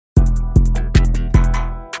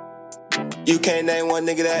You can't name one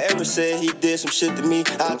nigga that ever said he did some shit to me.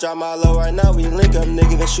 I drop my low right now, we link up,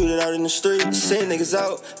 nigga, then shoot it out in the street. Send niggas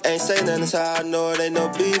out, ain't say nothing, that's how I know it ain't no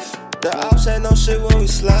beef. The ops ain't no shit when we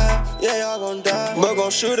slide, yeah, y'all gon' die. But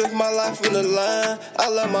gon' shoot if my life in the line, I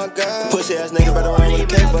love my God. Pussy ass nigga better run with a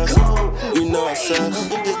K-bus, you know it's up.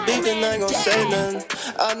 If this beef then I ain't gon' say nothing,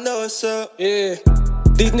 I know it's up. Yeah,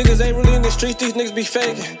 these niggas ain't really in the streets, these niggas be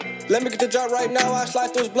faking. Let me get the job right now, I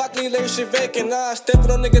slide through this block, leave shit vacant. Nah, I steppin'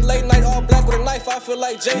 on nigga late night, all black with a knife, I feel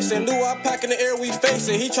like Jason. Knew I pack in the air, we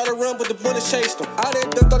facing. He try to run, but the bullets chased him. I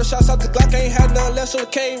didn't throw the shots out the Glock, ain't had nothing left, so the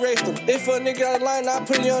K raced him. If a nigga out of line, I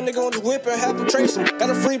put a young nigga on the whip and have him trace him. Got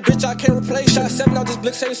a free bitch, I can't replace. Shot 7 out this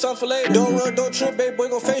blick, say something for later. Don't run, don't trip, baby boy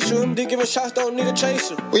gon' face you. Him did giving shots, don't need a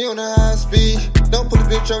chaser. We on the high speed, don't put the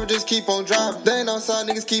bitch over, just keep on driving. They ain't outside,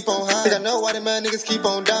 niggas keep on high. Think I know why them mad niggas keep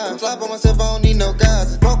on dying. Fly by myself, I don't need no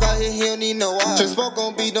guys. Smoke out here, he don't need no eyes. Just smoke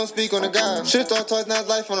on beat, don't speak on the guy. Shit start twice, now it's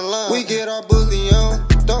life on the line. We get our bully on.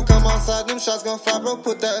 Don't come outside, them shots gon' fly, bro,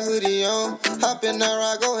 put that hoodie on. Hop in that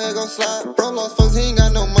ride, go ahead, go slide. Bro lost folks, he ain't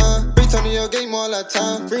got no mind. Free Tonyo game all that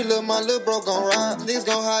time. Free my little bro gon' ride. Niggas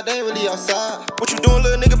gon' hide, they ain't really outside. What you doing,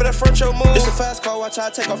 little nigga, better front your move. It's a fast car, watch how I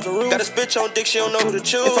take off the roof. Got a bitch on dick, she don't know who to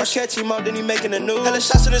choose. If I catch him out, then he making the news. Hella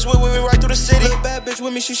shots in this whip, we right through the city. Little bad bitch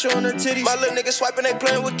with me, she showing her titties. My little nigga swiping, they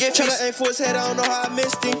playing with gifts. Tryna aim for his head, I don't know how I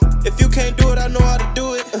missed him. If you can't do it, I know how to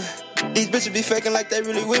do it. These bitches be faking like they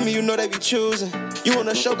really with me, you know they be choosing. You on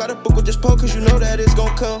the show, got a book with this pole, cause you know that it's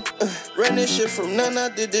gon' come. Ran this shit from none, I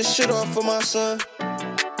did this shit all for my son.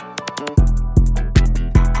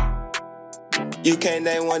 You can't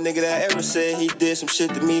name one nigga that ever said he did some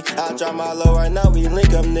shit to me. I drop my low right now, we link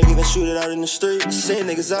up, nigga, then shoot it out in the street. Send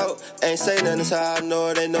niggas out, ain't say nothing, that's how I know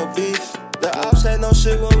it ain't no beef. The ops ain't no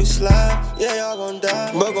shit when we slide, yeah, y'all gon'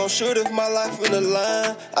 die. But gon' shoot if my life in the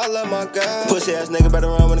line, I love my God. Pussy ass nigga better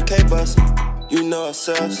run with a K-bus, you know it's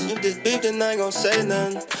us. If this beef then I ain't gon' say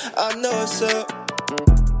nothing, I know it's up.